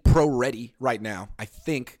ready, pro ready right now, I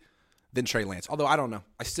think, than Trey Lance. Although I don't know,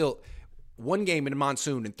 one game in a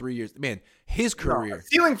monsoon in 3 years, man, his career. The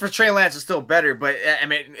ceiling for Trey Lance is still better, but I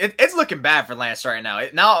mean, it's looking bad for Lance right now.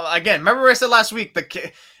 Now, again, remember what I said last week,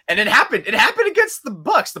 and it happened. It happened against the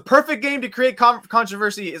Bucs. The perfect game to create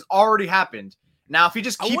controversy has already happened. Now, if he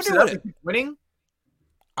just keeps it up and keeps winning.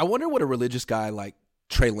 I wonder what a religious guy like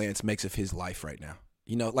Trey Lance makes of his life right now.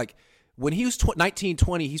 You know, like when he was 19,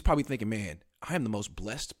 20, he's probably thinking, man, I am the most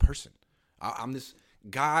blessed person. I'm this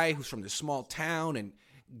guy who's from this small town, and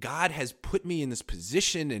God has put me in this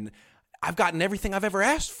position, and I've gotten everything I've ever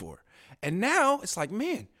asked for. And now it's like,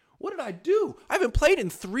 man, what did I do? I haven't played in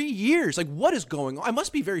 3 years. Like, what is going on? It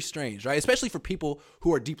must be very strange, right? Especially for people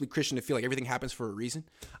who are deeply Christian to feel like everything happens for a reason.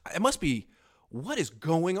 It must be, what is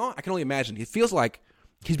going on? I can only imagine. It feels like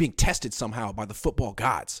he's being tested somehow by the football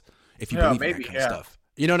gods, if you believe in that kind of stuff.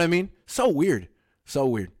 You know what I mean? So weird. So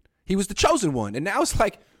weird. He was the chosen one, and now it's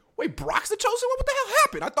like, wait, Brock's the chosen one? What the hell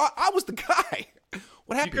happened? I thought I was the guy.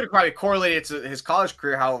 What happened? You could have probably correlated to his college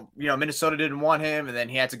career, how, Minnesota didn't want him, and then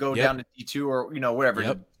he had to go down to D2 or,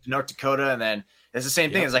 whatever, North Dakota, and then it's the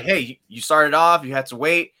same thing. It's like, hey, you started off, you had to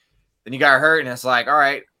wait, then you got hurt, and it's like, all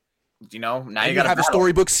right, now you got to have a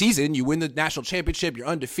storybook season. You win the national championship, you're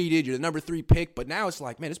undefeated, you're the number 3 pick, but now it's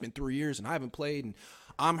like, man, it's been 3 years, and I haven't played, and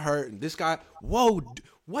I'm hurt, and this guy, whoa,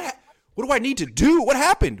 what do I need to do? What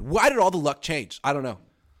happened? Why did all the luck change? I don't know.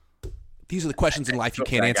 These are the questions in life you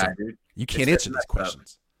can't answer. You can't answer these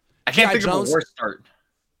questions. I can't think of a worse start.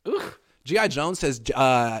 G.I. Jones says,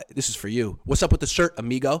 this is for you. What's up with the shirt,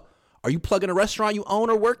 amigo? Are you plugging a restaurant you own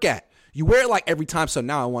or work at? You wear it like every time, so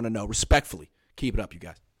now I want to know. Respectfully. Keep it up, you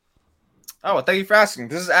guys. Oh, well, thank you for asking.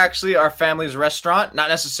 This is actually our family's restaurant. Not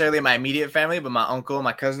necessarily my immediate family, but my uncle and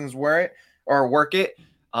my cousins wear it or work it.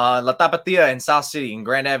 La Tapatia in South City in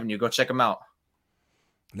Grand Avenue. Go check them out.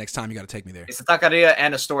 Next time you got to take me there. It's a taqueria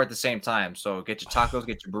and a store at the same time. So get your tacos,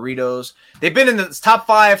 get your burritos. They've been in the top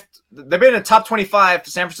 5. They've been in the top 25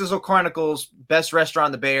 San Francisco Chronicles best restaurant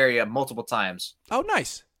in the Bay Area multiple times. Oh,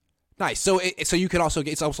 nice. So you can also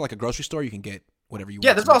get, it's also like a grocery store. You can get whatever you want.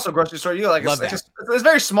 Yeah, there's also a grocery store. It's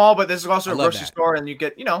very small, but there's also a grocery store, and you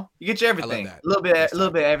get you get everything. A little bit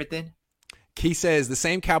of everything. Key says the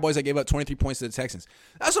same Cowboys that gave up 23 points to the Texans.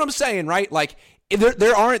 That's what I'm saying, right? Like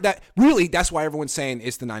there aren't that really. That's why everyone's saying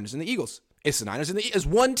it's the Niners and the Eagles. It's the Niners and the Eagles.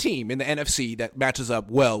 One team in the NFC that matches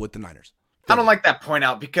up well with the Niners. I don't like that point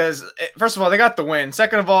out because, first of all, they got the win.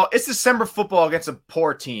 Second of all, it's December football against a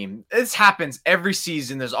poor team. This happens every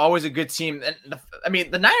season. There's always a good team.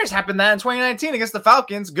 And the Niners happened that in 2019 against the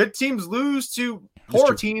Falcons. Good teams lose to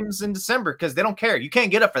poor teams in December because they don't care. You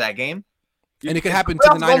can't get up for that game. And it could happen to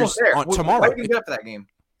the Niners tomorrow. Why can you get up for that game?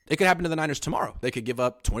 It could happen to the Niners tomorrow. They could give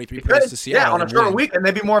up 23 points to Seattle. Yeah, on a shorter week, and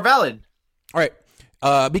they'd be more valid. All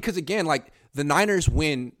right. Because, again, like the Niners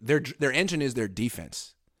win, their engine is their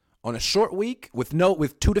defense. On a short week with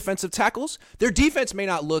 2 defensive tackles, their defense may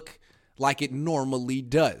not look like it normally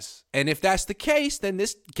does. And if that's the case, then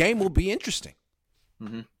this game will be interesting.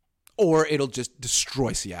 Mm-hmm. Or it'll just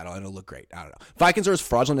destroy Seattle and it'll look great. I don't know. Vikings are as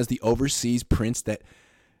fraudulent as the overseas prince that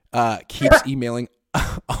keeps emailing,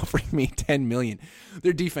 offering me $10 million.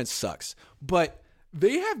 Their defense sucks. But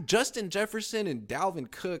they have Justin Jefferson and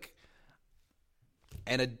Dalvin Cook.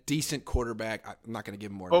 and a decent quarterback. I'm not going to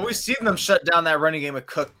give him more. But we've seen them shut down that running game with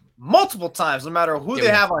Cook multiple times, no matter who they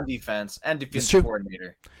have on defense and defensive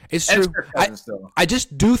coordinator. It's true. I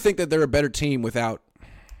just do think that they're a better team without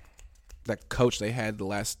that coach they had the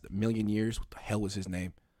last million years. What the hell was his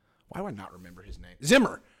name? Why do I not remember his name?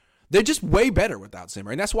 Zimmer. They're just way better without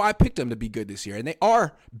Zimmer, and that's why I picked them to be good this year. And they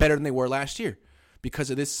are better than they were last year because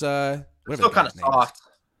of this. Still kind of soft.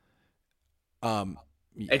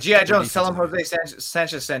 Hey, G.I. Jones, tell them Jose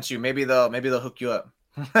Sanchez sent you. Maybe they'll hook you up.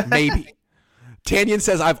 Maybe. Tanyan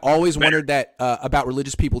says, I've always wondered that about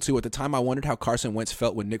religious people, too. At the time, I wondered how Carson Wentz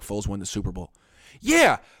felt when Nick Foles won the Super Bowl.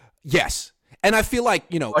 Yeah. Yes. And I feel like,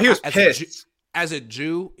 he was pissed. As a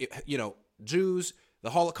Jew, Jews, the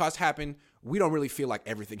Holocaust happened. We don't really feel like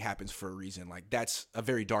everything happens for a reason. Like, that's a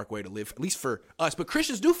very dark way to live, at least for us. But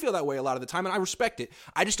Christians do feel that way a lot of the time, and I respect it.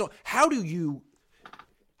 I just don't. How do you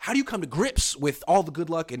come to grips with all the good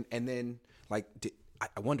luck and then, like,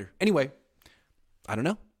 I wonder. Anyway, I don't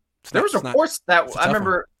know. There was reports that I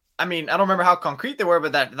remember. I mean, I don't remember how concrete they were,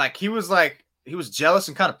 but that he was jealous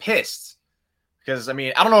and kind of pissed because I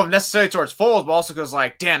don't know if necessarily towards Foles, but also because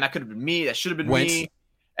damn, that could have been me. That should have been Wentz. Me.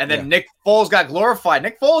 And then Nick Foles got glorified.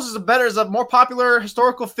 Nick Foles is a more popular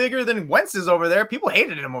historical figure than Wentz is over there. People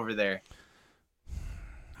hated him over there.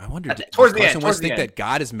 I wonder. Towards the end, that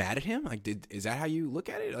God is mad at him? Like, is that how you look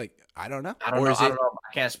at it? Like, I don't know. I don't know.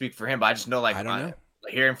 I can't speak for him, but I just know I don't know.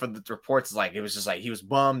 Hearing from the reports, it was just he was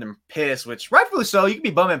bummed and pissed, which rightfully so. You can be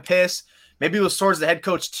bummed and pissed. Maybe it was towards the head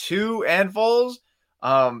coach too and Foles.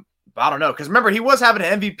 But I don't know because remember he was having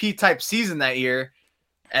an MVP type season that year,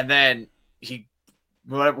 and then he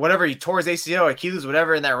tore his ACL, Achilles,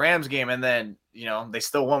 whatever in that Rams game, and then they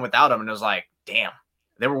still won without him, and it was like, damn,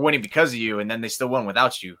 they were winning because of you, and then they still won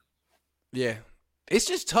without you. Yeah, it's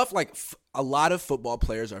just tough. Like a lot of football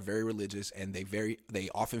players are very religious, and they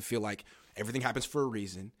often feel like everything happens for a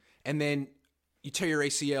reason, and then you tear your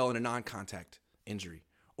ACL in a non-contact injury,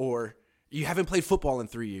 or you haven't played football in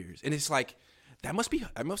 3 years, and it's like that must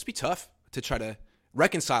be tough to try to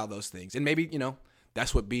reconcile those things, and maybe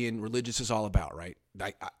that's what being religious is all about, right?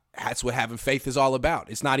 That's what having faith is all about.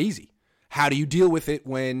 It's not easy. How do you deal with it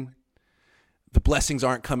when the blessings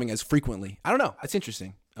aren't coming as frequently? I don't know. That's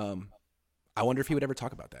interesting. I wonder if he would ever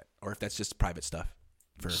talk about that, or if that's just private stuff.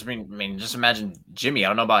 Just imagine Jimmy. I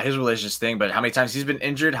don't know about his religious thing, but how many times he's been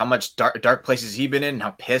injured, how much dark places he's been in, and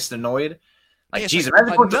how pissed, annoyed. Jesus,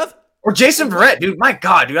 or Jason Verrett, dude. My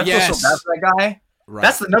God, dude, I feel so bad for that guy. Right.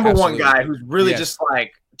 That's the number one guy who's really just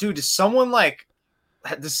dude. Does someone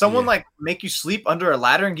make you sleep under a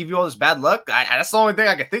ladder and give you all this bad luck? That's the only thing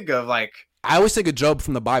I can think of. I always think of Job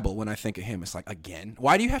from the Bible when I think of him. It's like, again,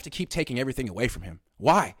 why do you have to keep taking everything away from him?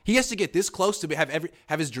 Why? He has to get this close to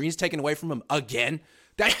have his dreams taken away from him again.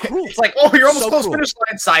 That's cruel. It's like, oh, you're almost close to finish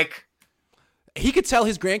line, psych. He could tell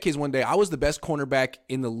his grandkids one day, I was the best cornerback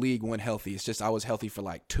in the league when healthy. It's just I was healthy for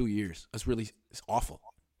 2 years. It's awful.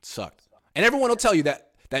 It sucked. And everyone will tell you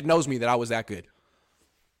that knows me that I was that good.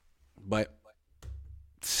 But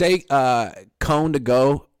say Cohn to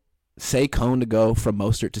go from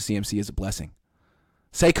Mostert to CMC is a blessing.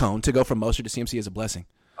 Say Cohn to go from Mostert to CMC is a blessing.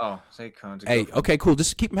 Oh, say Cohn to go. Okay, cool.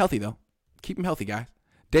 Just keep him healthy, though. Keep him healthy, guys.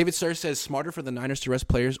 David Sir says, smarter for the Niners to rest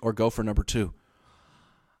players or go for number 2.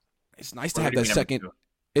 It's nice to have that second.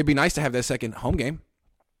 It'd be nice to have that second home game.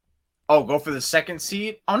 Oh, go for the second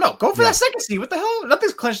seed? Oh, no. Go for that second seed. What the hell?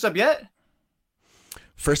 Nothing's clinched up yet.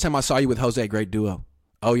 First time I saw you with Jose, great duo.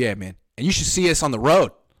 Oh, yeah, man. And you should see us on the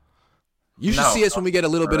road. You should see us when we get a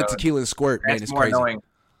little bit of tequila and squirt, man. It's crazy. Annoying.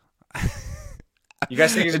 You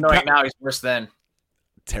guys think he's annoying now. He's worse then.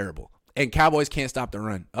 Terrible. And Cowboys can't stop the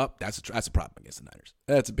run. That's a problem against the Niners.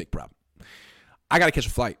 That's a big problem. I got to catch a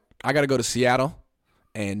flight. I got to go to Seattle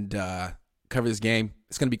and cover this game.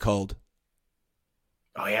 It's going to be cold.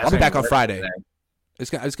 Oh, yeah. I'll be back on Friday. It's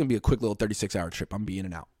going to be a quick little 36-hour trip. I'm going to be in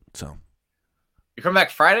and out. So you come back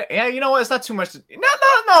Friday? Yeah, you know what? It's not too much.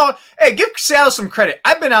 No. Hey, give Seattle some credit.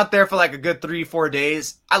 I've been out there for a good 3-4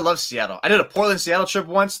 days. I love Seattle. I did a Portland-Seattle trip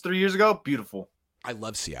once 3 years ago. Beautiful. I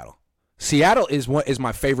love Seattle. Seattle is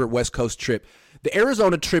my favorite West Coast trip. The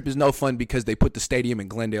Arizona trip is no fun because they put the stadium in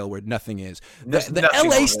Glendale where nothing is. The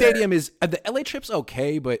LA stadium is the LA trip's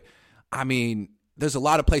okay, but there's a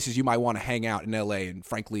lot of places you might want to hang out in LA, and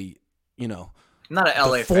frankly, not an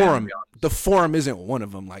LA Forum. The Forum isn't one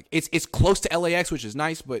of them. It's close to LAX, which is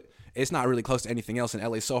nice, but it's not really close to anything else. And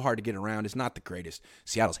LA is so hard to get around. It's not the greatest.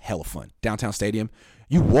 Seattle's hella fun. Downtown Stadium,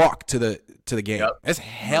 you walk to the game. Yep. It's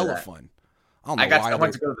hella fun. I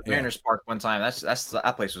went to go to the Mariners Park one time.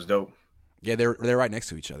 That place was dope. Yeah, they're right next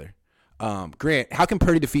to each other. Grant, how can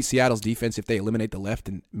Purdy defeat Seattle's defense if they eliminate the left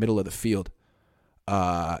and middle of the field?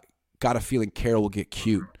 got a feeling Carroll will get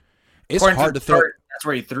cute. It's According hard to to throw. That's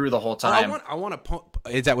where he threw the whole time. I want to pump.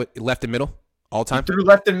 Is that what left and middle all time? He threw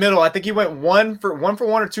left and middle. I think he went 1 for 1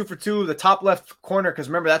 or 2 for 2, the top left corner. Because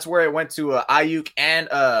remember, that's where it went to Ayuk and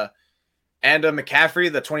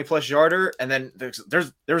McCaffrey, the 20+ yarder. And then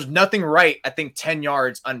there's nothing right. I think 10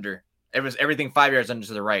 yards under. It was everything 5 yards under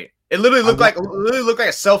to the right. It literally looked like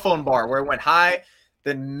a cell phone bar where it went high,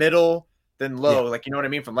 then middle, then low. Like, you know what I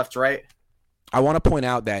mean, from left to right. I want to point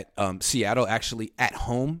out that Seattle actually at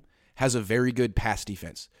home has a very good pass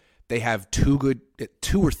defense. They have 2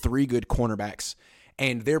 or 3 good cornerbacks,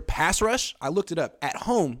 and their pass rush, I looked it up, at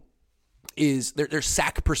home is their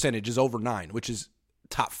sack percentage is over 9, which is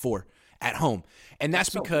top 4 at home. And that's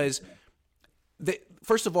because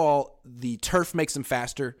first of all, the turf makes them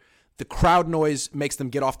faster. The crowd noise makes them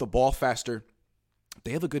get off the ball faster.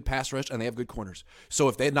 They have a good pass rush, and they have good corners. So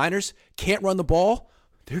if the Niners can't run the ball,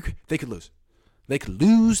 they could lose. They could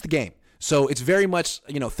lose the game. So it's very much,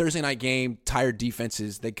 Thursday night game, tired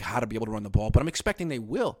defenses. They got to be able to run the ball, but I'm expecting they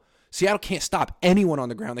will. Seattle can't stop anyone on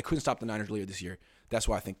the ground. They couldn't stop the Niners earlier this year. That's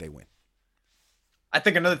why I think they win. I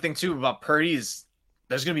think another thing, too, about Purdy is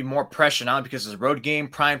there's going to be more pressure now because it's a road game,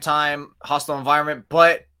 prime time, hostile environment,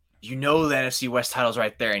 but the NFC West title's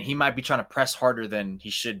right there, and he might be trying to press harder than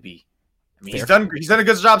he should be. I mean, he's done a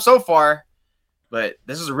good job so far, but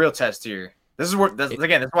this is a real test here. That's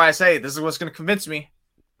why I say this is what's going to convince me.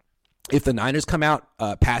 If the Niners come out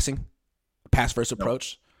pass first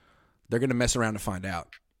approach, they're going to mess around to find out.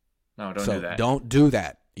 No, don't do that. Don't do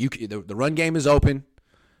that. The run game is open.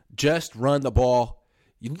 Just run the ball.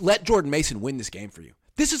 You let Jordan Mason win this game for you.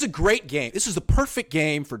 This is a great game. This is the perfect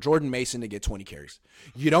game for Jordan Mason to get 20 carries.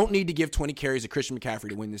 You don't need to give 20 carries to Christian McCaffrey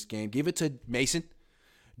to win this game. Give it to Mason.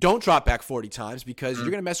 Don't drop back 40 times because you're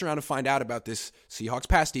going to mess around and find out about this Seahawks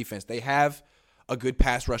pass defense. They have a good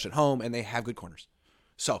pass rush at home, and they have good corners.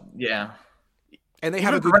 So yeah, and they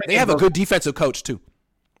have a good defensive coach too.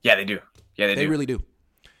 Yeah, they do. They really do.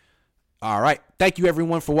 All right, thank you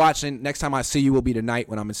everyone for watching. Next time I see you will be tonight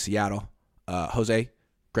when I'm in Seattle. Jose,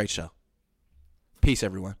 great show. Peace,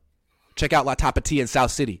 everyone. Check out La Tapatía in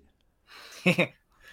South City.